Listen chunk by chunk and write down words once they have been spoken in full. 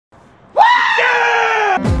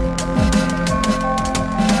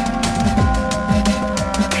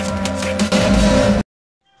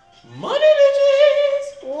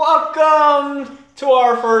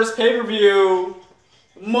first pay-per-view.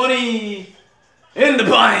 Money in the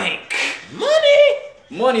bank.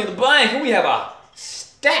 Money in the bank. And we have a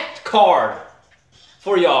stacked card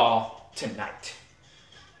for y'all tonight.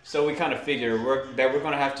 So we kind of figure that we're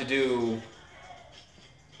going to have to do...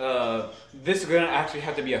 this is going to actually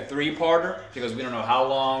have to be a 3-parter because we don't know how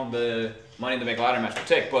long the Money in the Bank ladder match will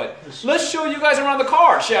take. But let's show you guys around the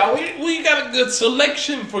card, shall we? We got a good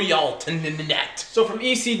selection for y'all tonight. So from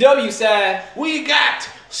ECW side, we got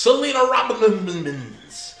Selena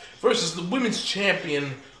Robbins versus the women's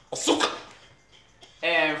champion, Asuka.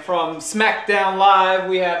 And from SmackDown Live,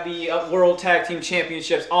 we have the World Tag Team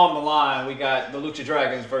Championships on the line. We got the Lucha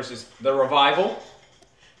Dragons versus the Revival.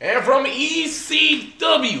 And from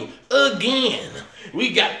ECW, again,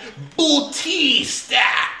 we got Bautista.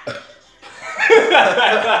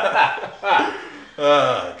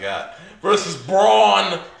 Oh, God. Versus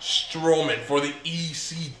Braun Strowman for the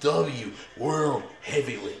ECW World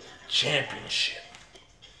Heavyweight Championship.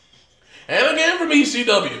 And again from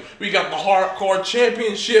ECW, we got the Hardcore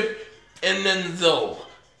Championship, Enzo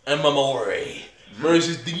Amore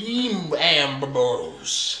versus Dean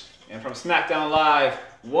Ambrose. And from SmackDown Live,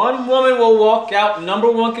 one woman will walk out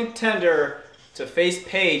 #1 contender to face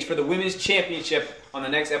Paige for the Women's Championship on the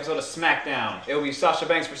next episode of SmackDown. It will be Sasha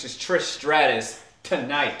Banks versus Trish Stratus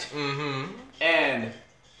tonight. And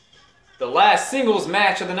the last singles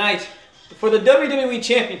match of the night for the WWE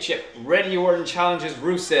Championship. Randy Orton challenges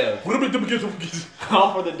Rusev.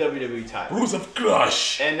 All for the WWE title. Rusev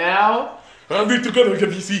Crush. And now, the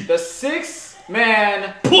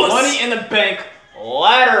 6-man Money in the Bank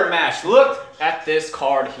ladder match. Look at this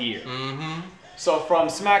card here. So from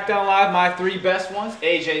SmackDown Live, my 3 best ones,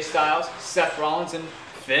 AJ Styles, Seth Rollins, and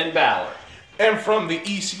Finn Balor. And from the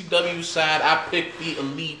ECW side, I picked the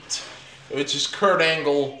Elite, which is Kurt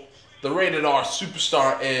Angle, the Rated R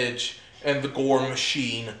Superstar Edge, and the Gore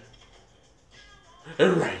Machine.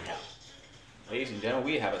 And right now, ladies and gentlemen,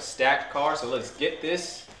 we have a stacked card, so let's get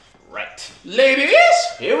this right. Ladies,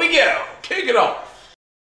 here we go. Kick it off.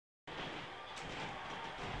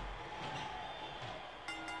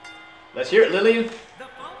 Let's hear it, Lillian. The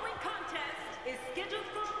following contest is scheduled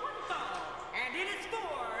for one fall, and it is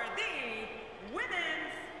for the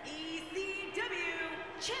Women's ECW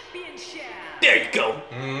Championship. There you go.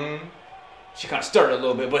 She kind of started a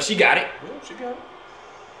little bit, but she got it. Yeah, she got it.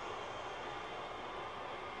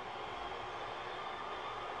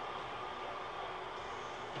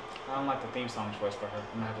 I don't like the theme song choice for her.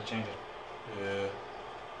 I'm gonna have to change it. Yeah.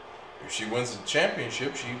 If she wins the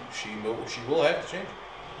championship, she will have to change it.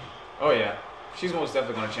 Oh yeah, she's most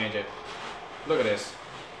definitely gonna change it. Look at this.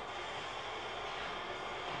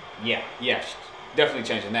 Yeah, she's definitely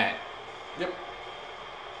changing that. Yep.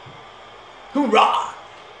 Hoorah!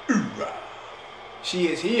 Hoorah! She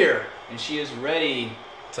is here, and she is ready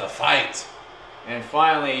to fight. And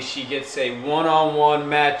finally, she gets a one-on-one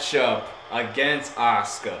matchup against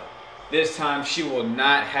Asuka. This time, she will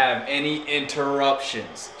not have any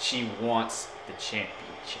interruptions. She wants the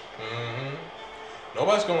championship.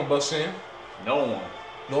 Nobody's gonna bust in. No one.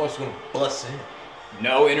 Nobody's gonna bust in.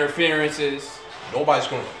 No interferences. Nobody's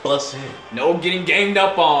gonna bust in. No getting ganged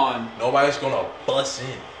up on. Nobody's gonna bust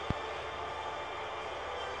in.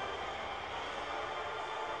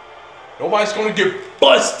 Nobody's gonna get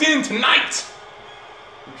bust in tonight.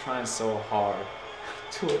 I'm trying so hard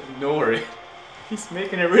to ignore it. He's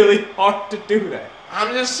making it really hard to do that.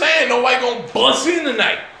 I'm just saying, nobody gonna bust in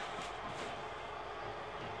tonight.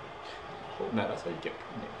 No, that's how you get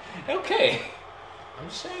pregnant. Okay. I'm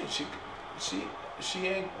just saying, she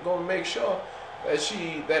ain't gonna make sure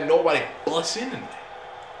that nobody busts in tonight.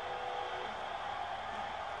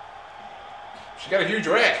 She got a huge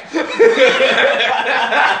rack.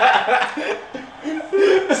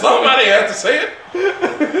 Somebody had to say it.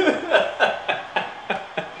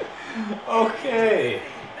 Okay.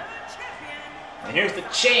 And here's the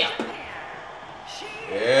champ.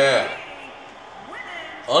 Yeah.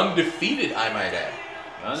 Undefeated, I might add.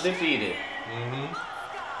 Undefeated.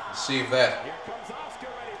 Let's see if that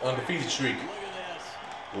undefeated streak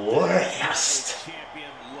lasts.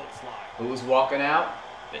 Who's walking out?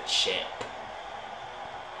 The champ.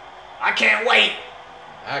 I can't wait.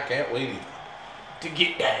 I can't wait either. To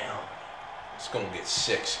get down. It's gonna get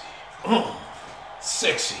sexy.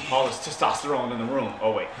 Sexy. All this testosterone in the room.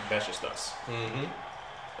 Oh wait, that's just us.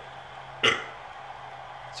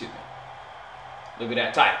 Excuse me. Look at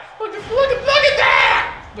that title. Look at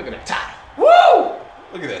that! Look at that title. Woo!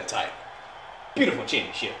 Look at that title. Beautiful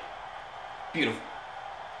championship. Beautiful.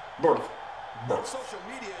 Beautiful. Social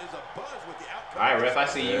media is a buzz with the outcome. All right, ref, I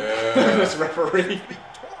see you. Yeah. This referee.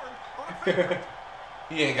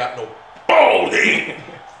 He ain't got no bald head.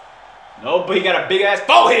 No, but he got a big ass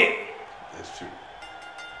forehead. That's true.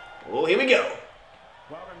 Oh, here we go.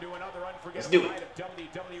 Welcome to another Let's do unforgettable it. night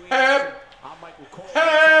of WWE. Hep. I'm Michael Cole.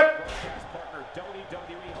 Hep. Broadcast partner,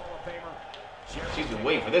 WWE Hall of Famer. She's been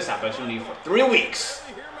waiting for this opportunity for 3 weeks.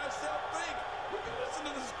 I hear myself think. Would you listen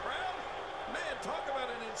to this crowd? Man, talk about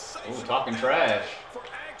an insane. Ooh, talking trash. For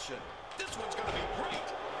action. This one's gonna be great.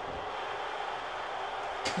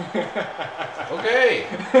 Okay.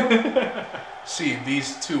 See,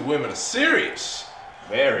 these two women are serious.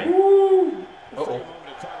 Very. Uh-oh. Take a moment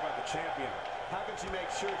to talk about the champion. How can she make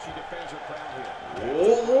sure she defends her crown here?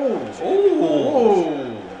 Ooh. Ooh.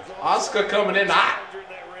 Ooh. Asuka coming in hot. In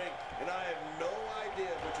that ring, and I have no idea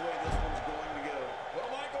which way this one's going to go. Well,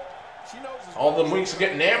 Michael, she knows as All well them as weeks are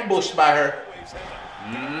getting ambushed by her. always has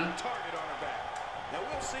a target on her back. Now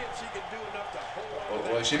we'll see if she can do enough to hold on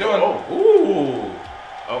to What is she doing? Oh. Ooh.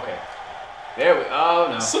 Okay. There we. Oh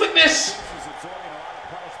no. Slickness. This is absorbing a lot of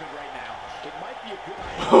punishment right now. It might be a good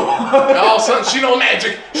idea. All of a sudden, she no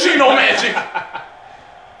magic. She no magic.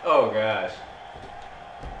 Oh gosh.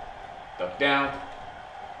 Duck down.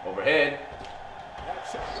 Overhead.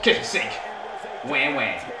 Kitchen sink. Wham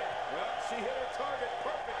wham. Well, she hit her target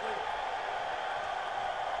perfectly.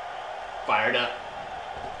 Fired up.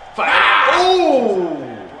 Fired up. Ooh.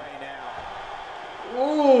 Way now.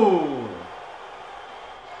 Ooh.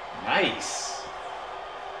 Nice.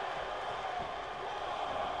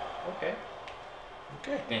 Okay.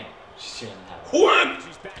 Okay. Damn. She doesn't have it. What?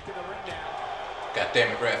 She's back in the ring now. God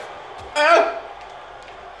damn it, ref. Ah.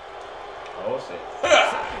 Oh shit.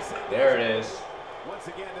 There it is. Once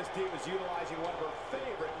again, this team is utilizing one of her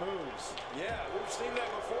favorite moves. Yeah, we've seen that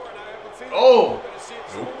before, and I have a feeling Oh. we're going to see it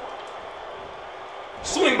some Nope. more.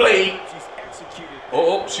 Swing blade. She's executed.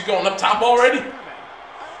 Oh, she going up top already?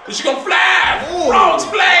 Is she gonna fly? Frog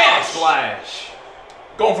splash. Splash.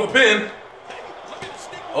 Going for the pin. Look at the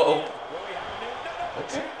sneak. Uh-oh. Well, we have a new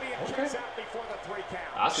Okay. champion Okay. kicks out before the 3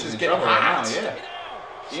 count. Asuka's She's in getting trouble right now. hot. Yeah.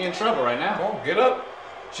 She in trouble right now. Come on, get up.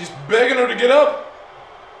 She's begging her to get up.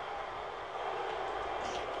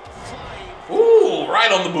 Ooh,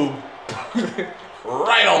 right on the boob.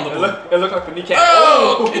 Right on the boob. It looked like the kneecap.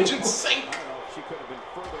 Oh, kitchen sink. She could have been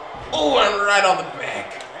further off. Oh, and right on the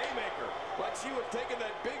back. Haymaker, like she would have taken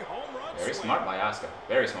that big home run Very swing. smart by Asuka.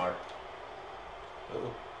 Very smart.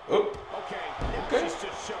 Oh, Okay, now Okay. she's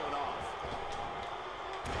just showing off.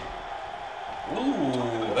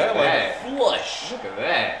 ooh, that landed flush. Look at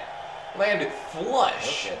that. Landed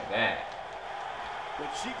flush. Look at that. When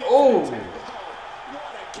she gets Oh. into it,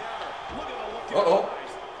 what a counter. Look at the look in Uh-oh. her eyes.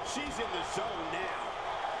 She's in the zone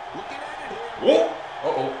now. Looking at it here. Whoa.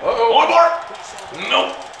 Uh-oh. One more.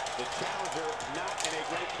 Nope. The challenger not in a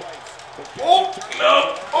great place. But Oh, no.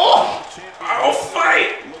 Oh, I'll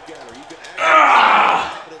fight. look at her. You can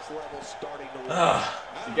Ah. confidence level starting to low.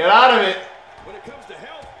 Ah. Get out of it. When it comes to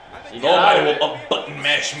health, I think You got Nobody out of will it. button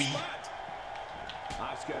mash me.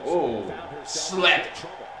 Asuka Oh. found herself Slap. in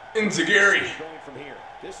trouble. Enziguri. Going from here.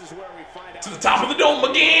 This is where we find out To the top of the dome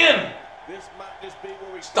again. This might just be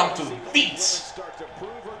where we Stomp to see the one feet. woman start to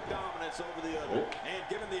prove her dominance over the other. Oh. And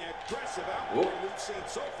given the aggressive outplay Oh. we've seen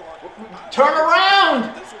so far, I Turn think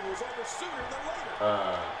around. This one was over sooner than later. I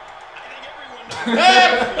think everyone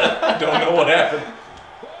knows. I don't know what happened.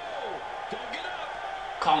 Whoa! Don't get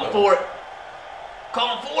up. Calling for it.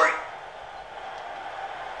 Calling for it.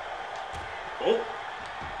 Oh.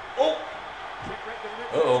 Oh. Kick right to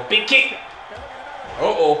the rib. Uh-oh. Big kick.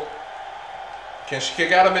 Uh-oh. Can she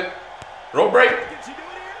kick out of it? Rope break. Can she do it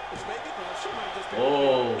here? This may be, no, she might just be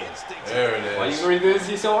Oh. instinct. There it Why is. you read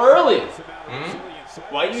this so early? It's about resilience.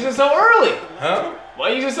 Why you using so early? Huh? Why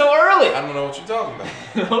you using so early? I don't know what you're talking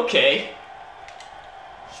about. Okay.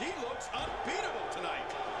 She looks unbeatable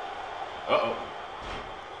tonight. Uh-oh.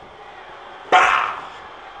 Bah!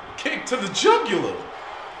 Kick to the jugular.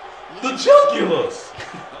 The jugular. Oh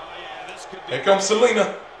yeah, this could be. Here comes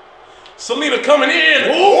Selena. Selena coming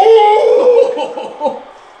in. Ooh.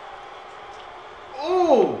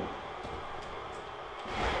 Ooh.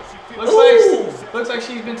 Looks like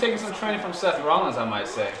she's been taking some training from Seth Rollins, I might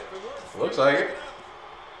say. Looks like it.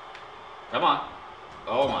 Come on.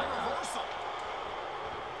 Oh my God.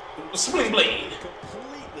 Swing blade.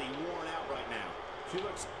 Completely worn out right now. She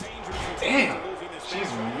looks dangerous. Damn. Losing this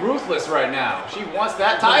She's match. ruthless right now. She wants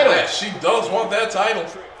that Look at title. that. She does want that title.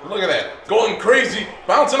 Look at that. Going crazy.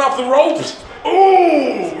 Bouncing off the ropes.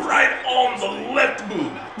 Ooh, right on the left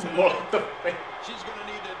boob. What the She's gonna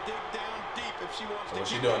need to dig down deep if she wants to What's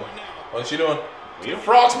she keep doing? going now. What's she doing? Again.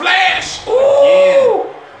 Frog splash. Ooh.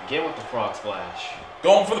 Again with the frog splash.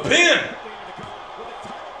 Going for the pin. With a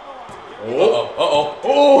title on the line. Uh-oh. Uh-oh.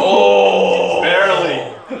 Oh.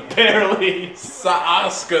 Barely. Barely.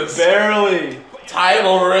 Asuka's Barely.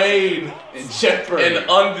 title reign In jeopardy. and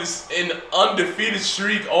undefeated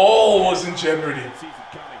streak all was in jeopardy.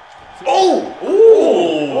 Oh!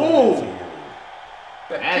 Ooh. Ooh!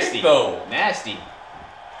 That Nasty. kick, though. Nasty.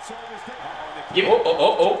 Give it.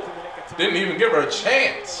 Oh. Didn't even give her a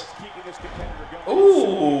chance.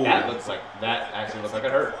 Ooh. That actually looks like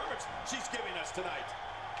it hurt. She's giving us tonight.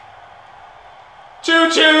 Choo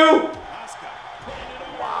choo!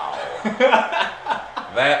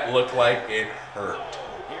 That looked like it hurt.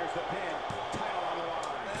 Here's the pin. Title on the line.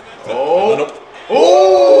 Oh! Nope.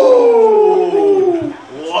 Oh!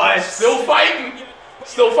 What? Still fighting.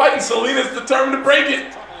 Still fighting. Selena's determined to break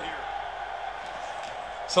it.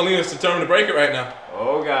 Selena's determined to break it right now.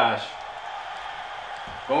 Oh gosh.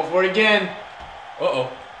 Going for it again. Uh-oh.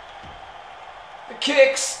 The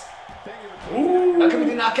kicks. Ooh. That could be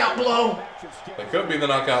the knockout blow. That could be the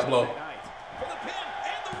knockout blow.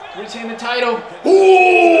 Retain the title.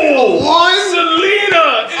 Ooh! One.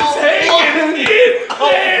 Selena is hanging in there.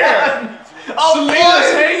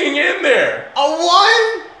 Selena's hanging in there. A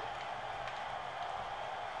one.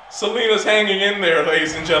 Selena's hanging in there,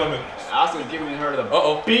 ladies and gentlemen. Asuka's giving her the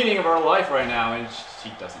Uh-oh. beating of her life right now, and she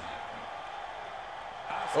doesn't have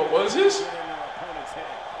it. Oh, what is this?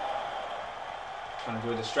 Trying to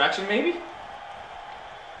do a distraction, maybe?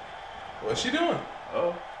 What's she doing?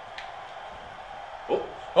 Oh. Oh.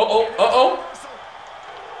 Uh-oh.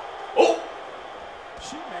 Oh.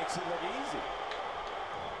 She makes it look easy.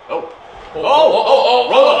 Oh.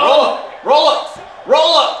 Oh. Roll up.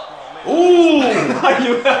 Roll up. Ooh. Are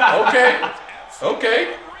you?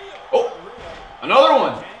 Okay. Oh. Another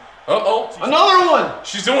one. Uh-oh. Another one.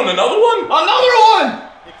 She's doing another one? Another one.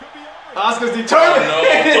 Asuka's determined. Oh,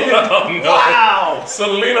 no. Wow.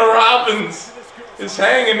 Selena Robbins is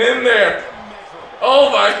hanging in there. Oh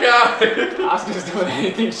my God. Asuka's doing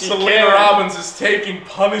anything she Selena can. Robbins is taking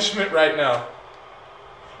punishment right now.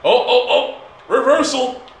 Oh.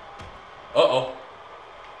 Reversal. Uh-oh.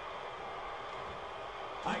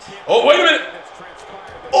 Oh, wait a minute.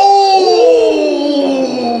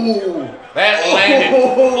 Oh! That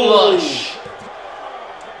landed flush.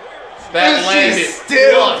 That And landed she's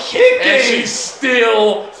still flush. kicking. And she's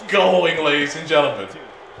still going, ladies and gentlemen.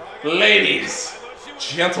 Ladies,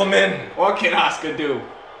 gentlemen. What can Asuka do?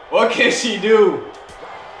 What can she do?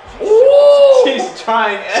 Ooh. She's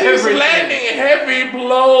trying She's everything. landing heavy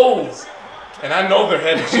blows. And I know they're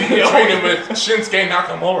heavy. She's been training with Shinsuke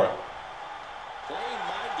Nakamura.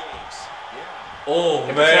 Oh,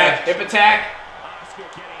 Hip man. attack. Hip attack.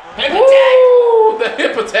 Hip attack. Ooh, the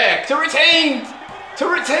hip attack. To retain. To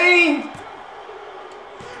retain.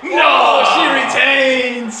 No, she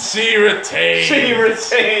retains. She retains. She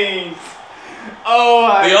retains. Oh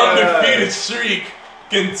my The God. undefeated streak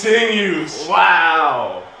continues.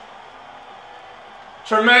 Wow.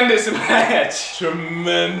 Tremendous match.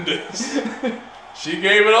 Tremendous. She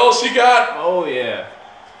gave it all she got. Oh yeah.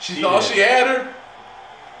 She thought did. she had her.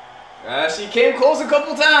 She came close a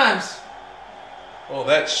couple times. Oh,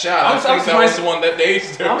 that shot. I'm I think that was surprised- the one that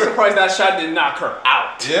dazed her. I'm surprised that shot didn't knock her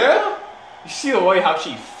out. Yeah? You see the way how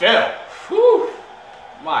she fell. Whew.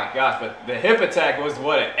 My gosh, but the hip attack was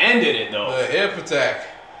what ended it though. The hip attack.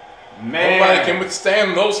 Man. Nobody can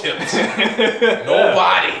withstand those hips.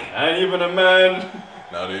 Nobody. Not even a man.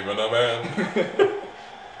 Not even a man.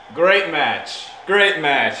 Great match. Great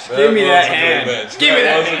match. That Give me was that a great hand. match. Give me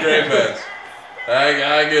that was hand. a great match.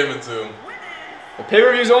 I give it to him. The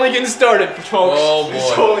pay-per-view's only getting started, folks. Oh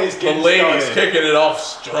It's boy. only The getting ladies started. kicking it off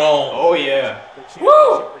strong. Oh yeah.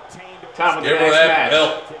 Woo! Time for the Give her next that match.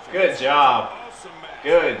 belt. Good job.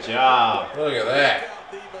 Good job. Look at that.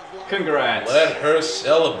 Congrats. Let her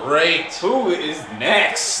celebrate. Who is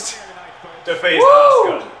next to face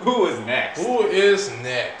Woo! Asuka? Who is next? Who is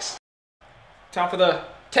next? Time for the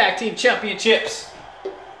tag team championships.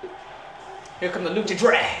 Here come the Lucha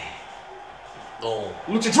Drag. Oh.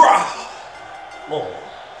 Lucha Drag. Oh.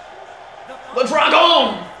 The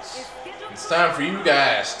Dragon. It's time for you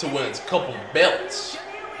guys to win a couple belts.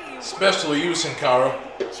 Especially you, Sin Cara.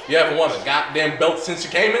 You haven't won a goddamn belt since you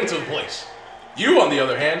came into the place. You, on the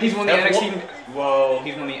other hand, He's won the have NXT. Well,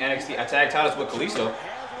 he's won the NXT tag titles with Kalisto.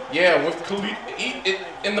 Yeah, with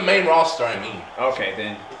in the main roster, I mean. Okay,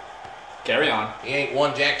 then carry on. He ain't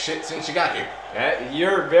won jack shit since you got here.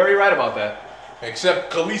 You're very right about that.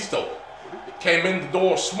 Except Kalisto. Came in the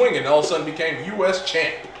door swinging and all of a sudden became U.S.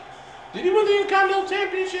 champ. Did he win the Intercontinental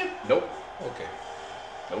Championship? Nope. Okay.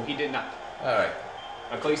 No, he did not. Alright.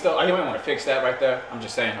 Kalisto, I might want to fix that right there. I'm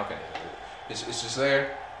just saying. Okay. It's just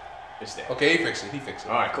there? It's there. Okay, he fixed it. He fixed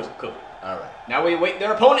it. All right, cool. Alright. Now we await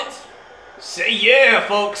their opponents. Say yeah,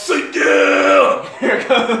 folks. Say yeah! Here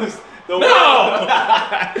comes the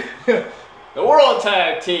the World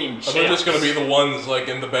Tag Team Champs. They're just gonna be the ones like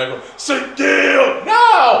in the background. Say yeah!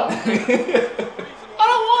 No! I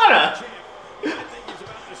don't wanna.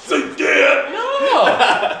 Say yeah! No!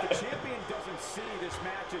 The champion doesn't see this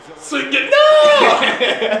match as a Say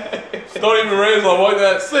yeah! No! Don't even raise my voice.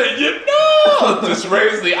 That say yeah! No! Just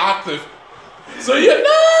raise the octave. Say yeah!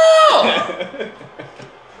 No!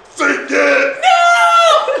 Say yeah! No!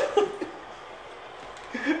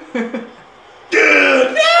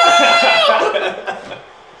 Yeah! No!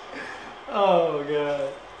 Oh god.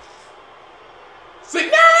 Say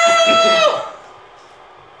no!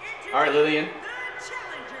 All right, Lillian. The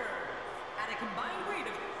challenger at a combined weight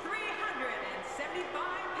of 375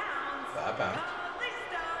 pounds. 5 pounds.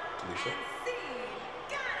 Kalisto Kalisto. and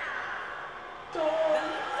Cena. The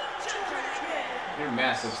Lucha Dragon. You're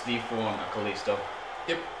massive Steve form, Kalisto.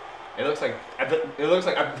 Yep. It looks like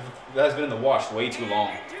that's been in the wash way too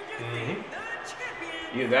long. Introducing the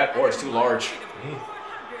champion. Either that or it's too large.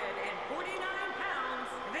 449 pounds.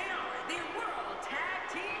 They are the World Tag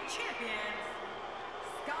Team Champions.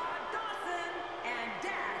 Scott Dawson and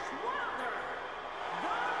Dash Wilder. The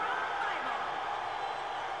Revival.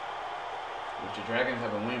 Lucha Dragons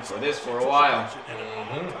have been waiting for this for a while.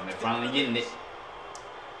 Mm-hmm. And they're finally getting it.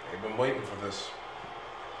 They've been waiting for this.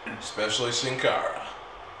 Especially Sin Cara.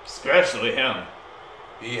 Especially him.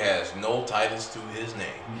 He has no titles to his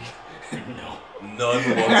name. No. None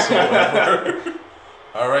whatsoever.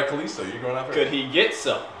 All right, Kalisto, you're going out first. Could he get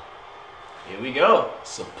some? Here we go.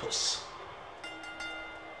 Suppose.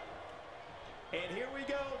 And here we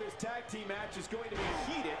go. This tag team match is going to be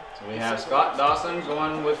heated. So we have Scott Dawson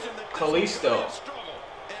going with Kalisto. An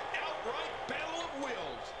outright battle of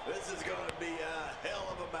wills. This is going to be a hell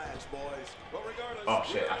of a match, boys. But regardless, Oh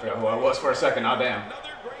shit, I forgot who I was for a second. Oh damn. another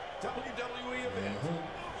great WWE event.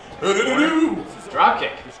 Hoodoo!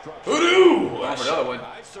 Dropkick. Hoodoo! Going for another one.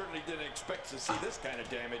 I certainly didn't expect to see this kind of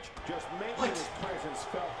damage. Just making his presence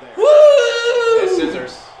felt there. Woo! It's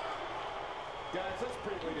scissors. Guys, let's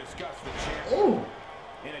briefly discuss the champion. Ooh.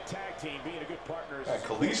 In a tag team, being a good partner is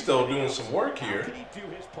Kalisto doing some work How here. can he do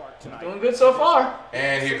his part tonight? Doing good so far.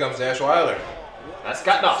 And here comes Dash Wilder. That's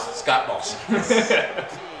Scott Dawson. Scott Dawson.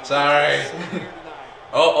 Sorry.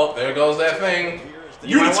 Oh, there goes that thing.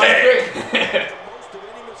 You might wanna Unitag! pick. Most of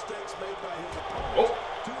any mistakes made by his opponent Oh.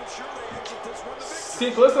 to ensure they exit this one to victory. See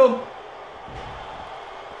Kalisto.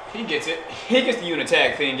 He gets it. He gets the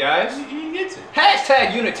unitag thing, guys. He gets it.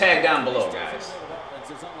 Hashtag unitag down below, guys.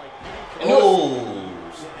 And do it, Oh.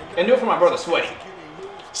 and do it for my brother Sweaty.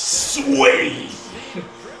 Sweaty.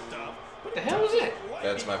 What the hell was it?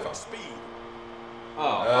 That's my phone.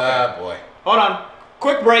 Oh, okay. Ah, boy. Hold on.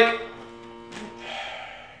 Quick break.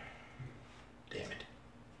 Damn it.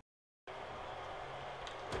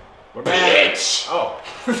 We're back. Bitch! Oh.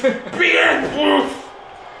 Bitch!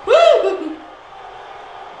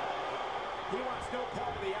 He wants no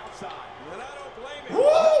part of the outside. And I don't blame him.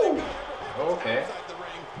 Woo! Okay. Outside the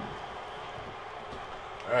ring.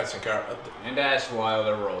 All right, Sin Cara. And Dash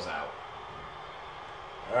Wilder rolls out.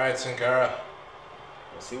 All right, Sin Cara.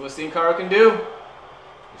 Let's see what Sin Cara can do.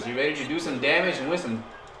 Is he ready to do some damage and win some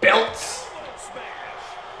belts?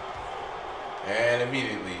 And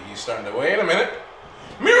immediately he's starting to wait a minute.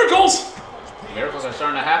 Miracles! Miracles are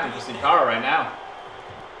starting to happen for Sin Cara right now.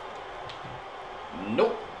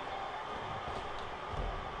 Nope.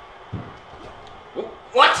 Oh,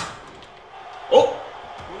 what? Oh.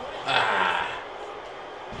 Ah.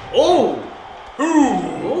 Oh. Ooh.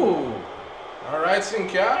 Ooh. All right, Sin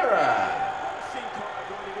Cara.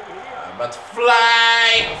 I'm about to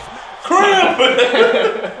fly. Crimp!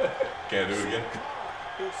 Can't do it again.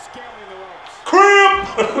 He's scaling the ropes. Crimp!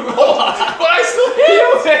 But I still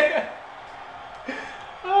hit.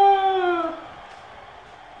 Ah.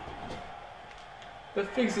 The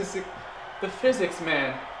physics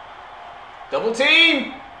man. Double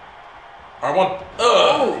team. R1.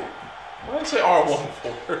 Oh. Why did I say R1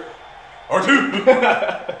 for?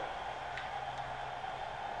 R2.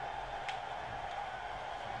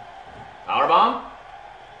 Powerbomb.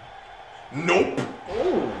 Nope.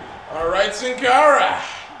 Ooh. All right, Sin Cara.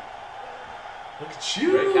 Look at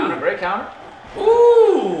you. Great counter. Great counter.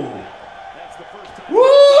 Ooh. That's the first time.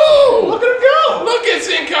 Woo! Look at him go. Look at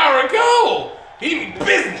Sin Cara go. He mean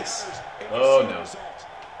business. Oh no.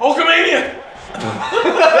 Hulkamania.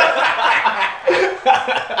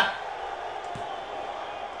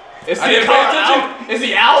 Is I he didn't pay attention. out? Is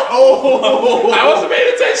he out? Oh. I wasn't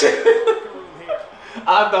paying attention.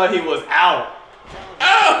 I thought he was out.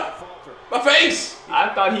 Ah, my face. I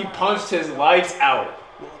thought he punched his lights out.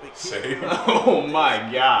 Say. Oh my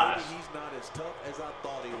gosh. He's not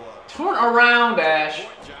Turn around, Dash.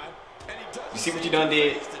 You see what you done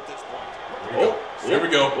did? Oh, here we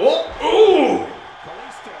go. Oh, ooh!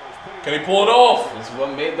 Can he pull it off? This is what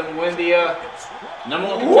made them win the #1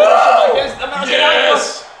 contendership against the American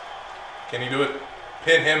Yes! Can he do it?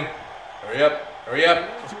 Pin him. Hurry up. Hurry up.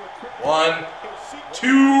 1, 2.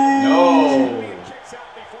 No.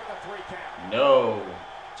 No.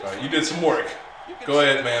 All right, you did some work. Go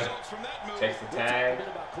ahead, man. Takes the tag.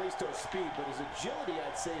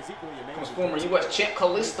 Comes former U.S. champ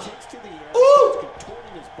Kalisto. Ooh!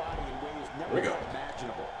 Here we go.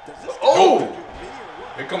 Oh!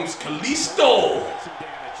 Here comes Kalisto.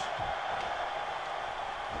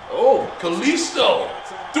 Oh! Kalisto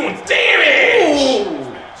doing damage.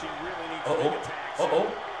 Ooh! Uh-oh. Uh-oh.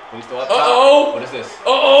 Kalisto up top. Uh-oh. What is this?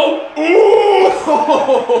 Uh-oh.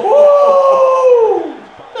 Ooh!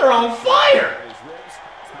 They're on fire!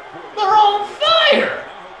 They're on fire!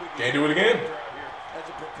 Can't do it again.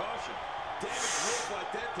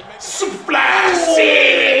 Splash!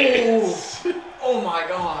 Oh my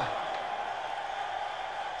god.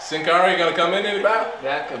 Sin Cara, you gonna come in any battle?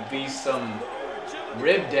 That could be some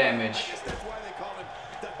rib damage.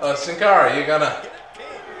 Sin Cara, you gonna...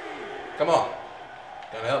 Come on.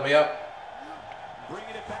 Gonna help me out?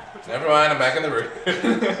 Never mind, I'm back in the ring.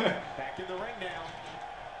 Back in the ring now.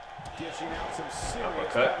 Dishing out some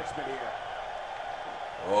serious punishment here.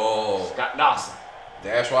 Oh. Scott Dawson.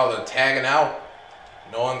 Dash while they're tagging out,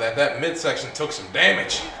 knowing that that midsection took some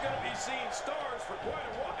damage. He's going to be seeing stars for quite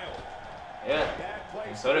a while. Yeah.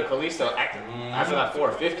 And so did Kalisto after that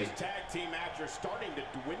 450. Tag team match are starting to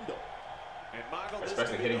dwindle. And Michael,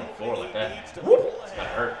 Especially hitting the floor like that. Whoop. It's gotta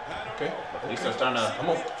hurt. Okay. But Kalisto's starting to Come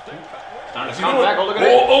on. come back. Oh, look at it.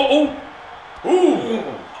 Oh, oh, oh. Ooh.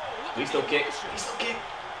 Kalisto kick. Kalisto kick.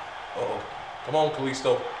 Uh-oh. Come on,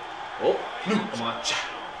 Kalisto. Oh, come on.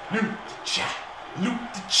 Loop the cha. Loop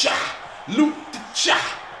the cha. Loop the cha.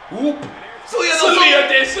 Whoop. Salia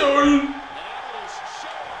del Sol.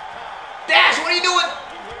 Dash, what are you doing?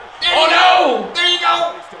 There Oh you no! go. There you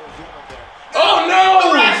go. Oh no!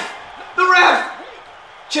 The ref. The ref.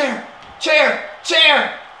 Chair. Chair.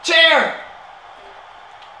 Chair. Chair.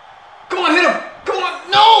 Come on, hit him. Come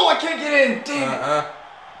on. No, I can't get in. Damn it.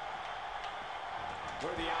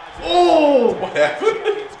 Oh. What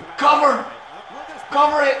happened? Cover.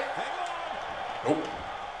 Cover it. Nope.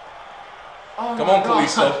 Oh Come my on, God.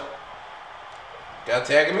 Kalisto. Gotta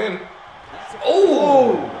tag him in.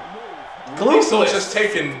 Oh. Kalisto's Ruthless. just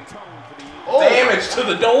taking Oh. damage to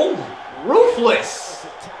the dome. Ruthless.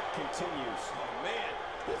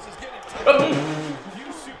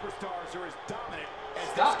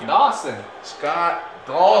 Scott Dawson. Scott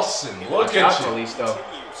Dawson. Look Watch out, at you. Kalisto.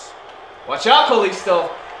 Watch out, Kalisto.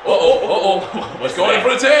 Uh-oh. He's going in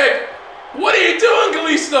for the tag. What are you doing,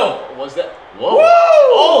 Kalisto? What was that? Whoa.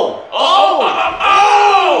 Oh.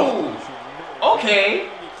 Oh! Okay.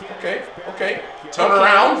 Okay. Turn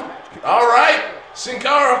around. All right. Sin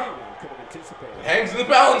Cara. It hangs in the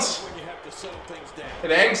balance.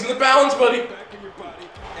 It hangs in the balance, buddy.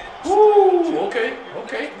 Woo. Okay.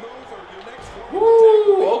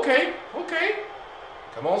 Woo. Okay.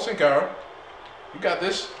 Come on, Sin Cara. You got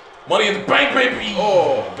this. Money in the bank, baby.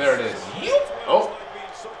 Oh, there it is. Oh.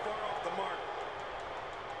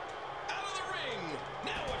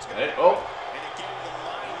 Oh.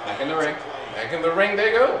 Back in the ring. Back in the ring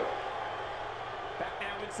they go.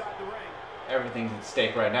 Everything's at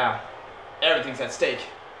stake right now. Everything's at stake.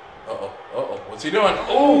 Uh-oh. What's he doing?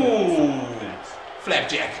 Oh.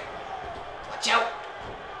 Flapjack. Watch out.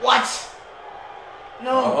 What?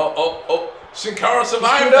 No. Oh. Sin Cara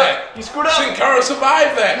survived screwed that. up. He screwed up. Sin Cara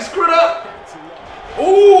survived He that. screwed up.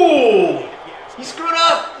 Ooh. He screwed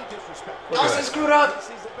up. Look at Dawson that. screwed up.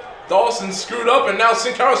 Dawson screwed up, and now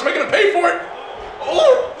Sin Cara's making him pay for it.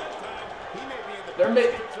 Oh. They're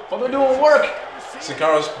doing work. Sin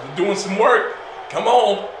Cara's doing some work. Come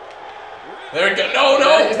on. There we go. No.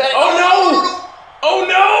 Is that- Oh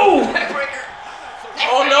no. Backbreaker.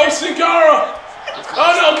 Oh no, Sin Cara.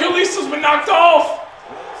 Oh no, Kalisto's been knocked off.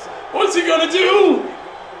 What's he gonna do?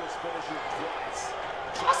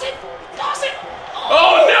 Dawson.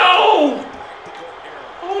 Oh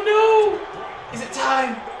no. Is it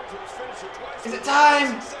time? Is it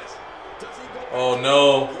time? Oh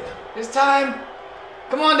no. It's time.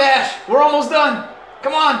 Come on, Dash. We're almost done.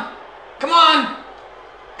 Come on.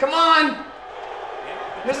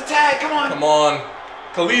 There's a tag. Come on. Come on.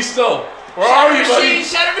 Kalisto. Where are you, buddy?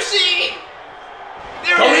 Shatter machine.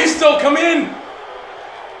 There it is. Kalisto, come in.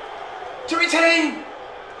 To retain.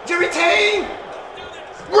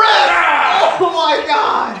 Ref. Oh my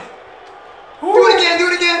God. Do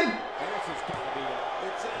it again.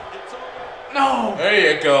 No.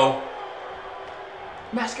 There you go.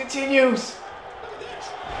 match continues.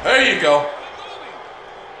 There you go.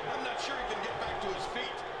 I'm not sure he can get back to his feet.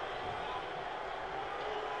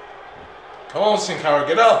 Come on, Sin Cara,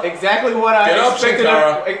 get up. Exactly what I Get up, expected. Sin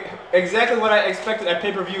Cara. Exactly what I expected a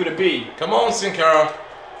pay-per-view to be. Come on, Sin Cara.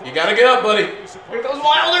 You gotta get up, buddy. Here goes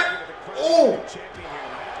Wilder. Oh.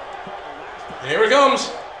 And here it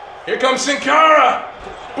comes. Here comes Sin Cara.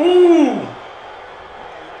 Ooh.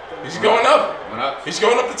 He's going up. Going up. He's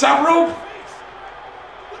going up the top rope.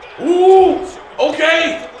 Ooh.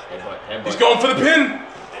 Okay. Headbutt, headbutt. He's going for the pin.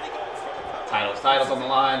 Titles on the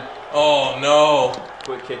line. Oh, no.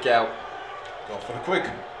 Quick kick out. Going for the quick.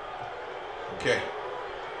 Okay.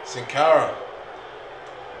 Sin Cara.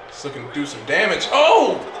 He's looking to do some damage.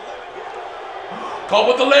 Oh! Caught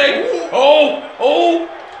with the leg. Oh! Oh!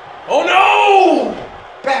 Oh, no!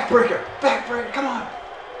 Backbreaker. Backbreaker. Come on.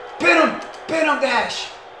 Pin him. Pin him, Dash.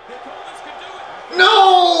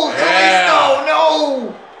 No! Yeah. Kalisto,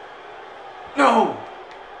 no! No!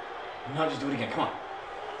 No, just do it again. Come on.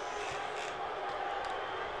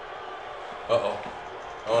 Uh-oh.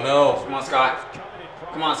 Oh, no. Come on, Scott.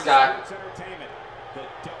 Come on, Scott.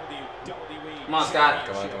 Come on, Scott.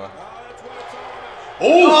 Come on, come on.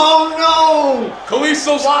 Oh! Oh, no!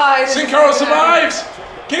 Kalisto's. Why did Sin you Cara do that? survives.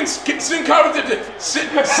 Can Sin Cara did it.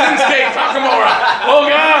 Shinsuke Nakamura. Oh,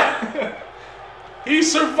 God. He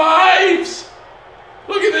survives.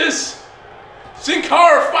 Look at this. Sin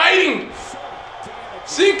Cara fighting.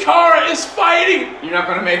 Sin Cara is fighting. You're not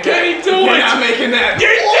gonna make Can it. he do You're it? not making that. You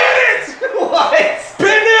did it. What?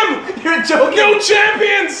 Pin him. You're joking. New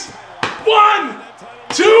champions. 1,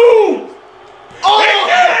 2. Oh! He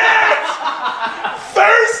did it.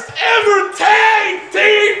 First ever tag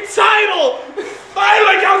team title.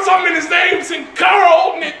 Finally got something in his name. Sin Cara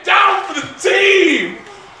holding it down for the team.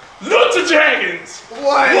 Lucha Dragons.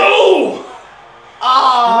 What? Whoa.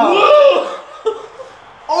 Oh! Whoa.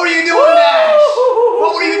 What were you doing, Dash?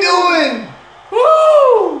 What were you doing?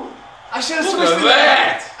 Woo. I should have Look switched at in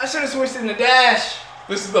that. I should have switched in the Dash.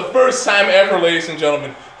 This is the first time ever, ladies and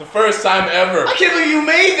gentlemen. The first time ever. I can't believe you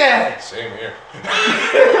made that. Same here.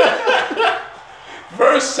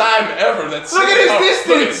 First time ever. That's Look at his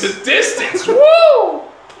distance. Look at the distance. Woo!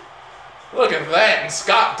 Look at that. And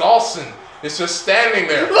Scott Dawson is just standing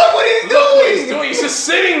there. Look what he's Look what doing. he's doing. He's just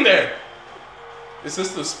sitting there. Is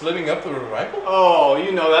this the splitting up the revival? Oh,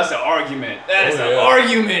 you know that's an argument. That is an yeah.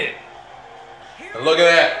 argument. And look at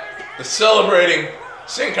that. The celebrating.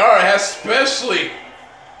 Sin Cara has specially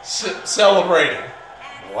celebrating.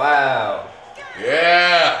 Wow.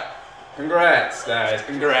 Yeah. Congrats, guys.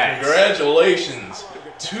 Congrats. Congratulations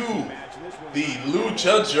to the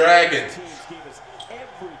Lucha Dragons.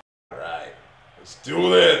 Alright, let's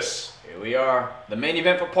do this. Here we are. The main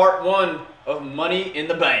event for part 1 of Money in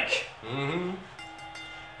the Bank. Mm-hmm.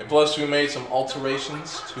 And plus we made some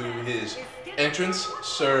alterations to his entrance,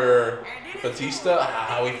 Sir Batista.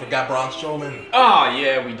 Ah, we forgot Braun Strowman. Oh,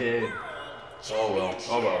 yeah, we did. Oh well.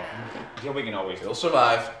 Oh, well. Yeah, we can always. He'll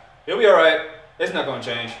survive. He'll be alright. It's not going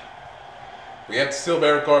to change. We have to steal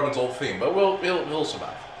Barrett Corbin's old theme, but he'll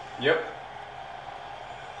survive. Yep.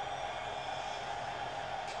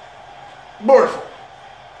 Beautiful.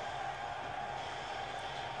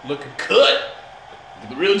 Looking cut.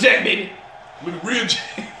 The real Jack, baby. Look at real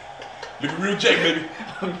Jack. Look at real Jack, baby.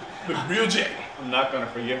 Look at real Jack. I'm not going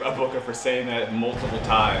to forgive a booker for saying that multiple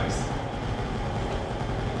times.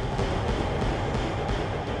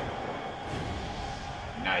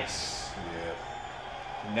 Nice.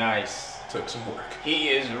 Yeah. Nice. Took some work. He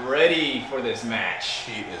is ready for this match.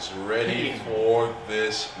 He is ready for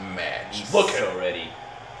this match. He's Look at so him. ready.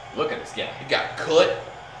 Look at this guy. He got cut.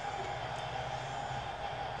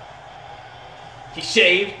 He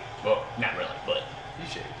shaved. Well, not really, but He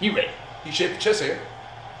shaved. he ready. He shaved the chest hair.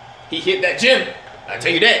 He hit that gym. I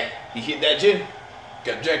tell you that. He hit that gym.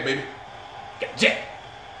 Got Jack, baby. Got Jack.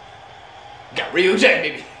 Got real Jack,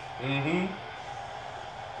 baby. Mm-hmm.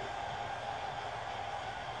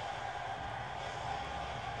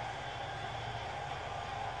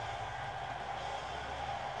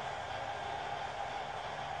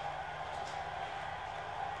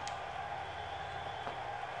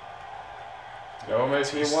 You know what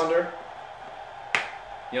makes me wonder?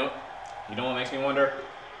 You know what makes me wonder?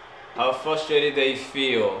 How frustrated they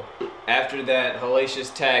feel after that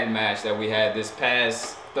hellacious tag match that we had this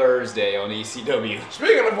past Thursday on ECW.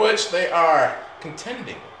 Speaking of which, they are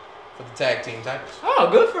contending for the tag team titles. Oh,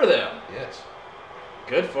 good for them. Yes.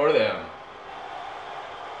 Good for them.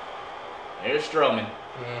 Here's Strowman.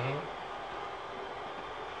 Mm-hmm.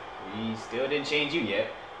 He still didn't change you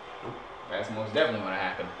yet. That's most definitely gonna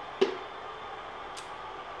happen.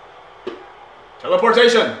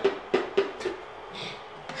 Teleportation!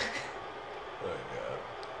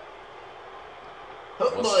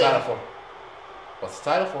 What's the title for? What's the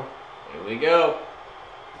title for? Here we go.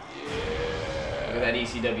 Yeah. Look at that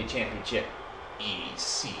ECW championship.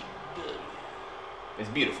 ECW. It's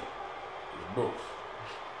beautiful. Both.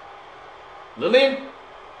 Lillian.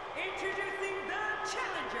 Introducing the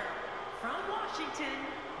challenger from Washington,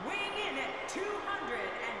 weighing in at 295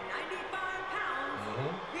 pounds,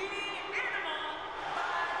 the Animal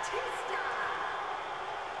Batista.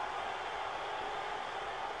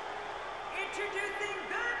 Introducing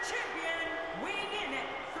the champion, weighing in at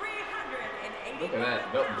 380. Look at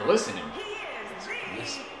that belt glistening. He is the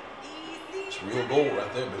Listen. ECW It's real gold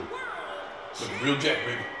right there, baby. World Look at real Jack,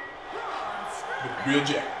 baby. Braun Look Strowman. at real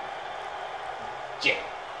Jack. Jack.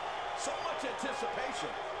 So much anticipation,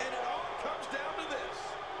 and it all comes down to this.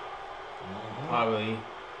 Probably.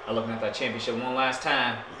 I'm looking at that championship one last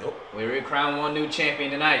time. Yep. We already crowned one new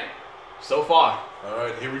champion tonight. So far. All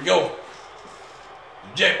right, here we go.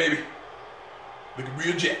 Jack, baby. Look at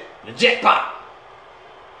real Jack. The jackpot.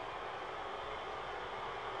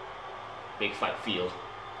 Big fight field.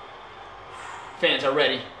 Fans are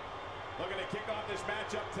ready. Looking to kick off this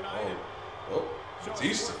matchup tonight. Oh,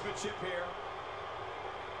 Batista. Sportsmanship here.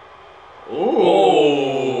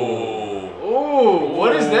 Ooh. Ooh,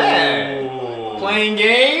 what is that? Playing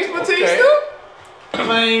games, Batista?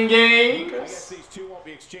 Playing I guess games? these two won't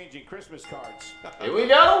be exchanging Christmas cards. Here we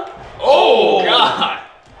go. Oh, God.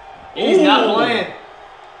 He's not playing.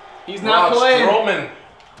 He's not playing. Strowman.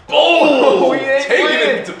 Oh, he ain't taking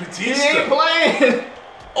playing. it to He Batista. ain't playing.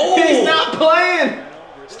 Oh, He's not playing.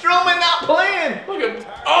 Strowman not playing. Look at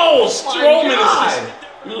Strowman God. is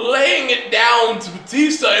just laying it down to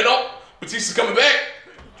Batista, and Batista's coming back,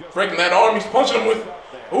 breaking that arm. He's punching him with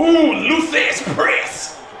Luther's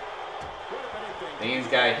press. Things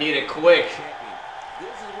got heated quick. This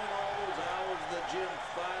is when all those hours in the gym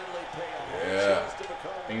finally pay off. Yeah. A chance to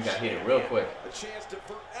become Things got heated real quick. a chance to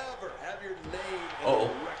forever have your name in Uh-oh.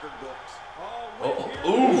 the record books.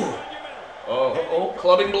 Oh,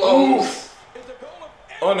 clubbing blows. Is the goal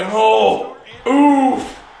of On the hole.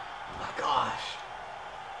 Oof. My gosh.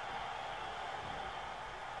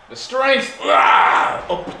 The strength.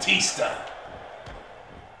 Of Batista.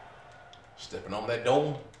 Stepping on that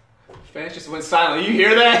dome. Fans just went silent. You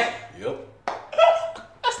hear that? Yep.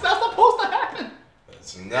 That's not supposed to happen.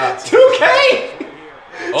 That's not. 2K.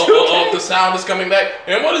 The sound is coming back.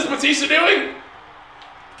 And what is Batista doing?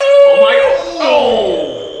 Oh my God.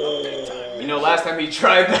 Oh. You know, last time he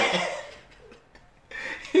tried that,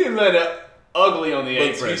 he let it ugly on the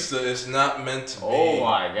apron. Batista is not meant to be Oh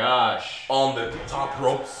my gosh. on the top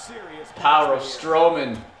rope. Power of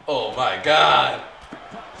Strowman. Oh my God.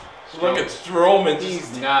 Look at Strowman He's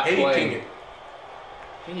just not taking playing. it.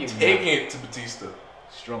 He's Taking it to Batista.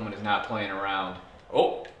 Strowman is not playing around.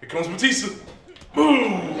 Oh, here comes Batista.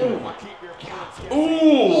 Boom. Oh my.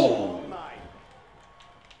 Ooh.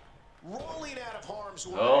 rolling out of harm's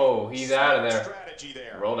way. Oh, he's out of there. Strategy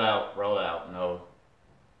there. Rolled out. No.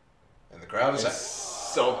 And the crowd is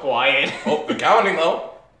So quiet. Oh, they're counting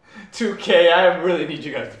though. 2K, I really need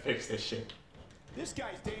you guys to fix this shit. This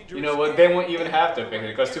guy's dangerous. You know what? They won't even have to fix it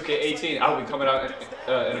because 2K18 I'll be coming out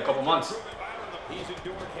in a couple months. He's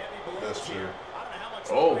endured heavy blows That's true. here. I don't know how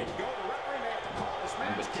much Oh. longer he can go. The referee may have to call this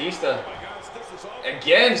And match. Batista. Oh my gosh, this is all-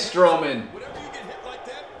 Again, Strowman. Whenever you get hit like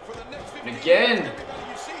that, for the next 15 Again. minutes,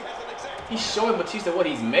 everybody you see has an exact He's showing Batista what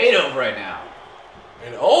he's made of right now.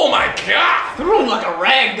 And oh my God. Threw him like a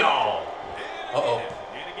rag doll. Uh-oh.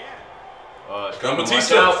 and again. Come Strowman,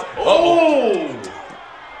 Batista. watch out. Oh.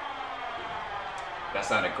 That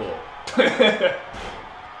sounded cool.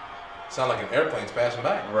 Sound like an airplane's passing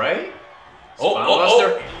by. Right?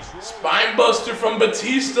 Oh. Spine buster from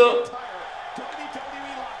Batista. WWE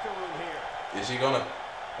locker room here. Is he gonna?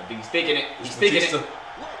 I think he's thinking it. He's Is thinking Batista?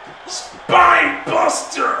 it. Spine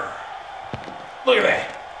buster. Look at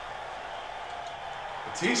that.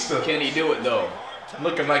 Batista Can he do it though?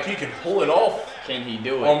 looking like he can pull it off Can he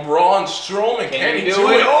do it? on Braun Strowman. Can he do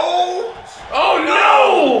it? Oh! Oh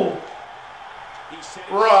no!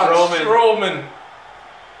 Braun Strowman.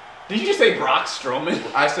 Did you just say Brock Strowman?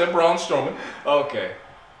 I said Braun Strowman. Okay.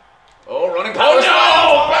 Oh, running Oh power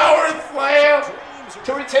no! Power slam.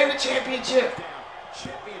 to retain the championship.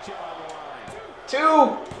 Championship on the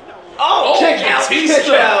line. 2. Oh, kick out. Batista. Kick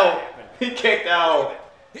out. He kicked out.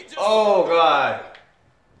 Oh, God.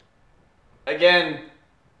 Again.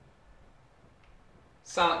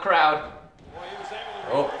 Silent crowd.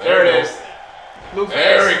 Oh, There we it go. is. Luke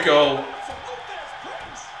There we go.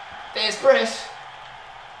 There's Chris.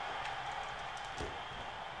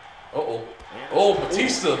 Uh-oh. Oh,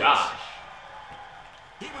 Batista. Gosh.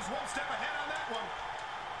 He was one step ahead on that one.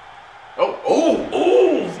 Oh,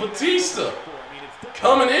 Oh, Batista. I mean, it's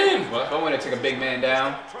Coming in. Well, if I want to take a big man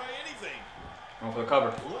down, Try anything. going for the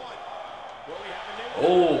cover.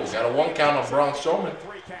 Oh, got a 1 count on Braun Strowman.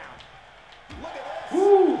 3 count. Look at this.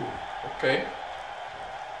 Woo. Okay.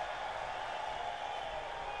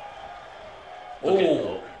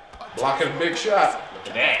 Oh, blocking a big shot. Look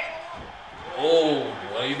at that. Oh,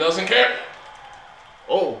 well, he doesn't care.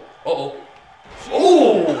 Oh. Uh-oh.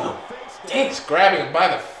 Oh! He's grabbing him by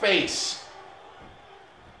the face.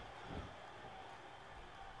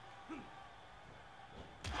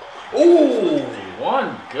 Ooh!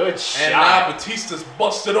 One good And now shot. Batista's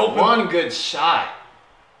busted open. One good shot.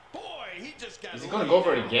 Boy, he just got Is he going to go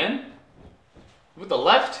for it again? With the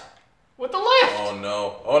left? With the left! Oh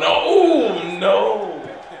no. Oh no. Oh no.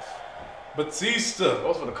 Batista.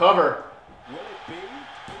 Goes for the cover. Will it be?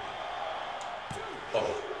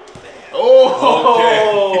 Uh-oh.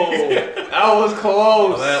 Oh! Okay. That was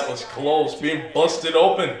close. Oh, that was close. Being busted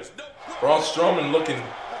open. Braun Strowman looking I don't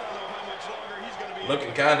know how much longer he's going to be.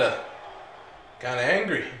 looking kinda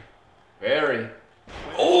angry. Very.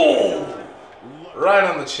 Oh! Right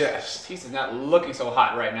on the chest. He's not looking so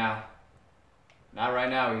hot right now. Not right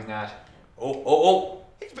now, he's not. Oh.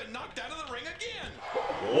 He's been knocked out of the ring again.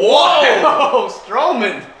 Whoa! Oh,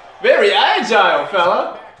 Strowman. Very agile,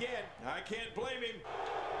 fella. Back in. I can't blame him.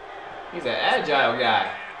 He's an agile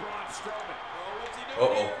guy. And Braun Strowman.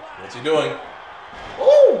 Oh, what's he doing? Uh-oh. What's he doing?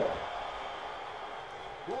 Oh!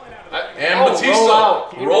 Rolling out of the ring. And Oh, Batista roll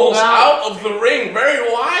out. He rolls rolled out. out of the ring.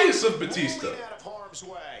 Very wise of Batista. Rolling out of harm's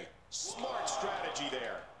way. Smart strategy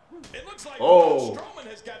there. It looks like Oh. Strowman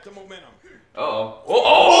has got the momentum. Uh-oh.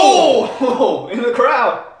 Oh! Oh! In the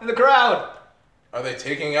crowd. In the crowd. Are they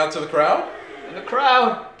taking out to the crowd? In the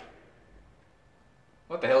crowd.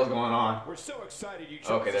 What the hell is going on? We're so excited you chose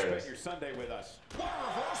Okay, to there it spend is. your Sunday with us. What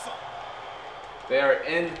a reversal. They are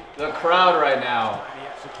in the crowd right now. And he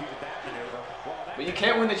executed that maneuver. Well, that But you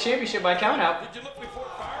can't win the championship by countout. Did you look before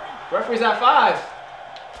firing? Referee's at 5.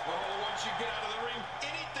 Oh, once you get out of the ring,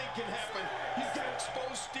 anything can happen. You've got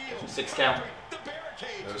exposed steel. 6 count. The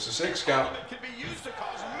barricade. There's a 6 count. That can be used to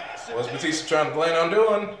cause massive What's damage. Batista trying to plan on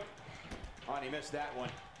doing? Oh, and he missed that one.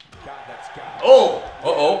 God, that's got. Oh!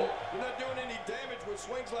 Uh-oh. You're not doing any damage with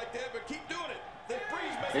swings like that, but keep doing it. The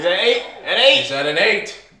breeze makes He's at 8. At 8. He's at an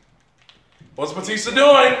 8. What's Batista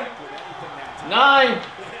doing? 9.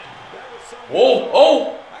 Whoa!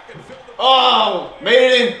 Oh! I can feel the Oh!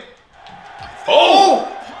 Made it in. Oh!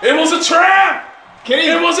 It was a trap! Can he?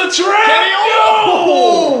 It was a trap! Can he?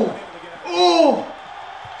 Oh! Oh!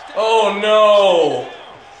 Oh no!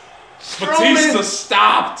 Batista Strowman!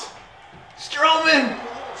 stopped! Strowman!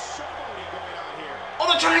 little showboating going on here. On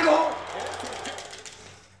the triangle!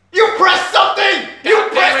 You pressed something! You God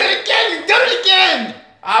damn pressed it. it again! You did it again!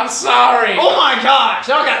 I'm sorry! Oh my gosh!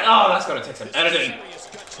 Okay. Oh, that's gonna take some editing.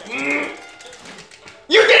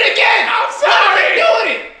 You did it again! I'm sorry! You're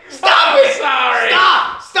doing it! Stop I'm it! sorry!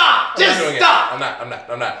 Stop! Stop! I'm not Just doing it. stop!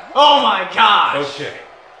 I'm not. Oh my gosh! Okay.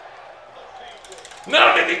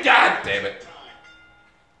 No, God damn it.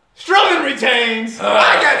 Strowman retains!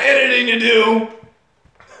 I got editing to do!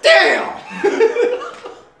 Damn!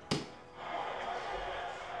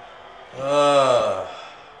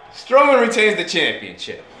 Strowman retains the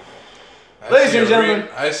championship. Ladies and gentlemen.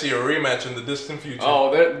 I see a rematch in the distant future.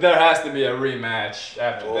 Oh, there has to be a rematch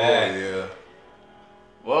after that. yeah.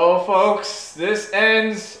 Well, folks, this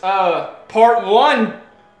ends part 1.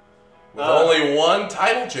 With only one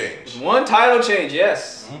title change. One title change,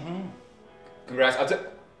 yes. Congrats out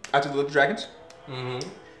to the Little Dragons.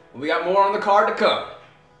 We got more on the card to come.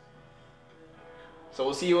 So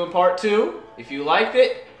we'll see you in part 2. If you liked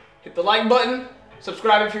it, hit the like button.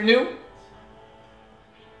 Subscribe if you're new.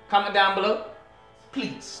 Comment down below.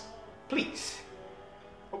 Please. Please.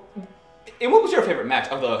 And what was your favorite match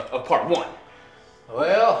of part 1?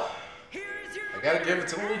 Well, Here's your I gotta give it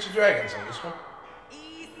to the Lucha Dragons on this one.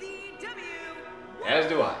 ECW As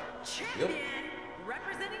do I. champion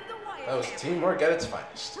representing the Wyatt That was teamwork at its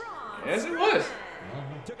finest. Yes, it was.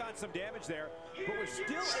 took on some damage there, but was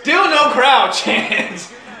still Still no crowd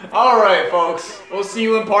chance. All right, folks. We'll see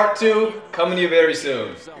you in part 2. Coming to you very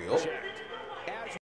soon. Yep.